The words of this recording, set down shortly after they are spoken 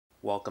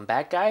Welcome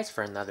back guys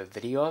for another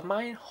video of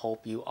mine.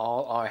 Hope you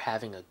all are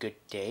having a good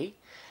day.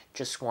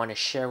 Just want to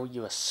share with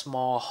you a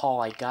small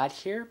haul I got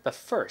here, but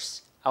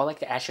first I would like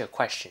to ask you a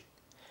question.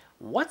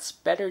 What's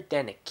better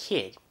than a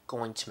kid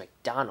going to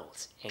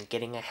McDonald's and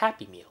getting a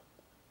Happy Meal?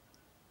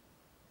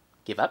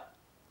 Give up?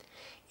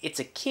 It's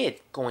a kid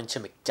going to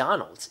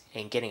McDonald's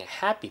and getting a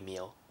Happy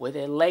Meal with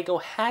a Lego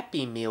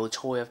Happy Meal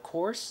toy, of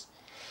course.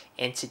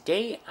 And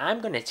today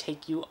I'm going to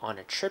take you on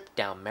a trip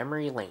down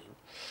memory lane.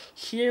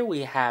 Here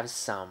we have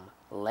some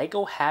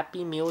Lego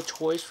Happy Meal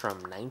toys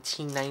from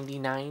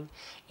 1999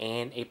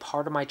 and a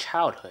part of my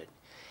childhood.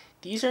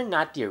 These are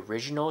not the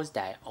originals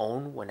that I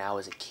owned when I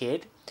was a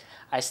kid.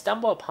 I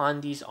stumbled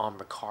upon these on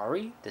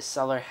Mercari. The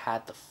seller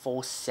had the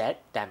full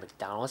set that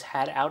McDonald's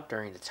had out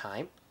during the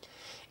time.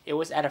 It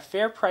was at a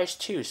fair price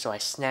too, so I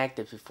snagged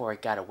it before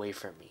it got away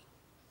from me.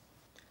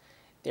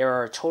 There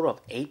are a total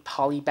of 8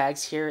 poly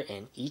bags here,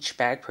 and each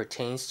bag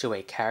pertains to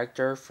a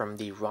character from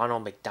the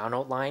Ronald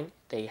McDonald line.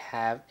 They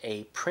have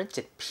a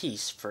printed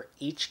piece for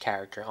each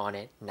character on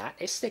it, not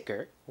a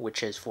sticker,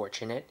 which is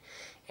fortunate.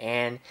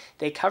 And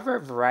they cover a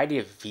variety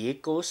of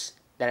vehicles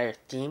that are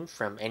themed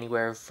from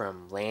anywhere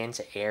from land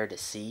to air to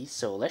sea.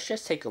 So let's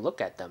just take a look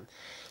at them.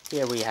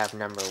 Here we have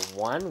number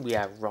 1, we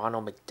have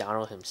Ronald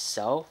McDonald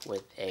himself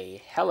with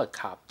a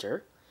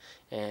helicopter.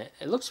 And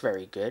it looks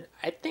very good.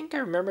 I think I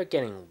remember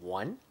getting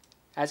one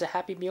as a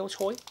Happy Meal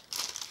toy.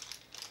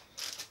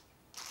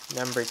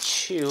 Number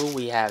 2,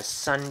 we have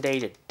Sunday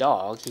the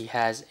dog. He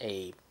has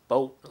a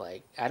boat.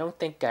 I don't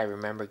think I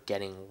remember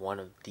getting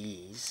one of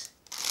these.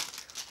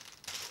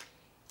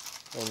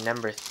 And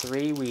number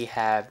 3, we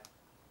have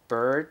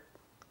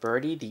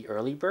Birdie the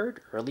early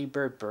bird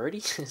Birdie,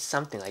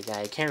 something like that.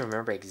 I can't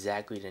remember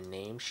exactly the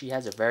name. She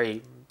has a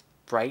very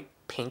bright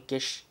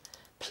pinkish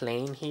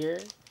plane here.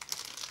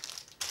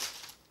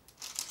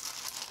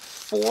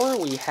 4,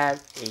 we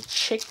have a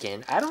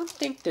chicken. I don't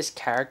think this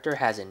character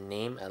has a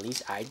name, at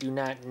least I do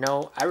not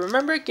know. I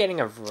remember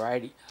getting a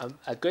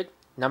good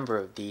number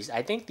of these.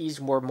 I think these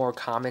were more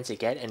common to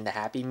get in the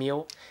Happy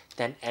Meal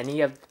than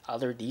any of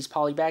these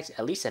polybags,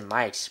 at least in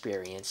my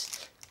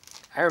experience.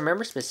 I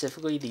remember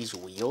specifically these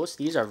wheels.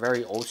 These are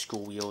very old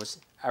school wheels.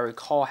 I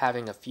recall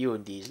having a few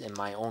of these in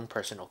my own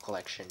personal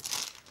collection.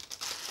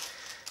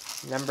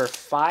 Number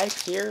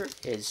 5 here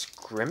is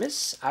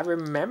Grimace. I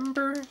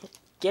remember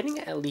getting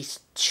at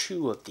least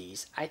 2 of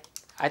these. I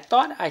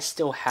thought I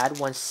still had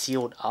one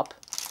sealed up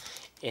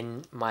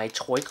in my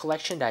toy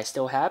collection that I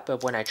still have,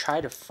 but when I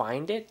tried to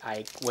find it,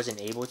 I wasn't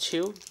able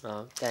to.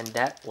 Then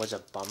that was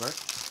a bummer.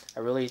 I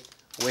really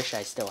wish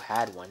I still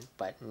had one,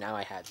 but now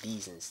I have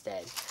these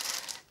instead.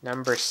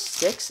 Number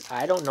 6,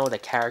 I don't know the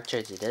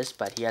character to this,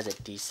 but he has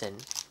a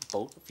decent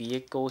boat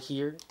vehicle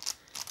here.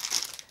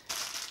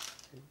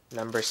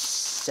 Number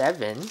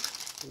 7,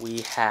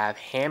 we have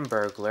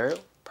Hamburglar.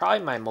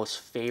 Probably my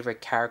most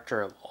favorite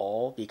character of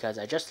all because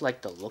I just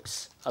like the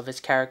looks of his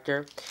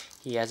character.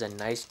 He has a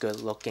nice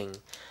good looking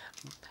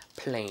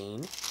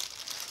plane.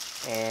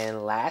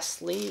 And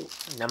lastly,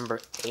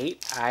 number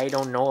 8, I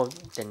don't know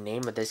the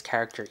name of this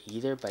character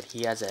either, but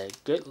he has a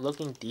good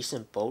looking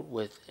decent boat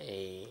with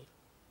a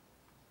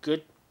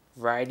good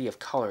variety of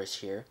colors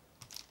here.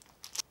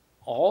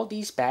 All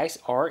these bags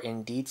are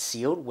indeed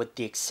sealed with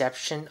the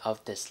exception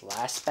of this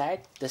last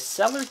bag. The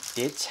seller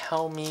did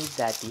tell me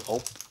that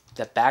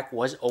the bag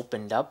was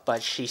opened up,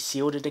 but she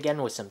sealed it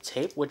again with some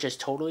tape, which is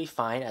totally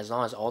fine as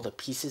long as all the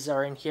pieces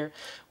are in here,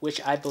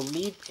 which I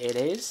believe it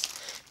is.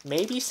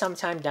 Maybe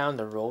sometime down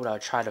the road I'll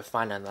try to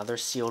find another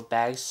sealed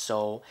bag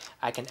so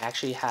I can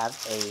actually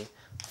have a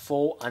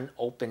full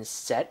unopened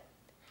set,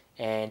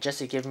 and just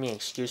to give me an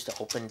excuse to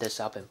open this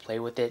up and play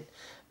with it.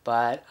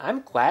 But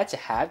I'm glad to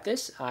have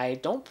this. I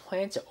don't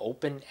plan to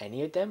open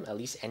any of them, at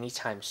least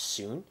anytime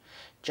soon,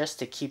 just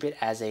to keep it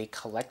as a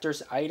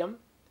collector's item.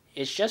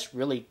 It's just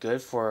really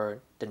good for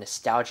the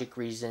nostalgic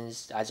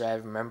reasons, as I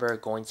remember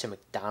going to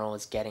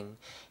McDonald's getting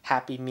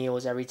Happy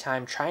Meals every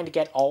time, trying to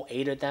get all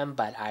 8 of them,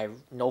 but I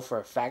know for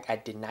a fact I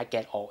did not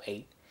get all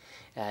 8.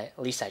 At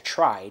least I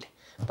tried,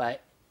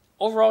 but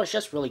overall it's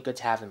just really good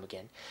to have them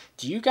again.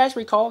 Do you guys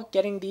recall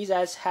getting these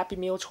as Happy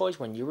Meal toys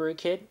when you were a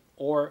kid?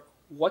 Or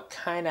what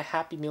kind of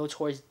Happy Meal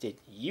toys did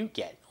you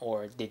get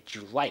or did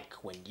you like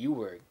when you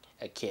were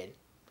a kid?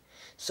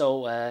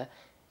 So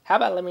how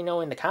about let me know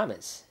in the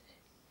comments.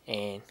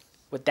 And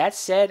with that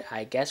said,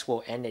 I guess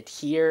we'll end it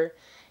here.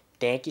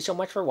 Thank you so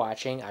much for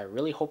watching. I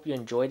really hope you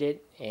enjoyed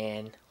it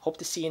and hope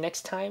to see you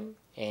next time.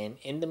 And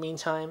in the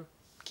meantime,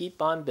 keep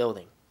on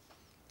building.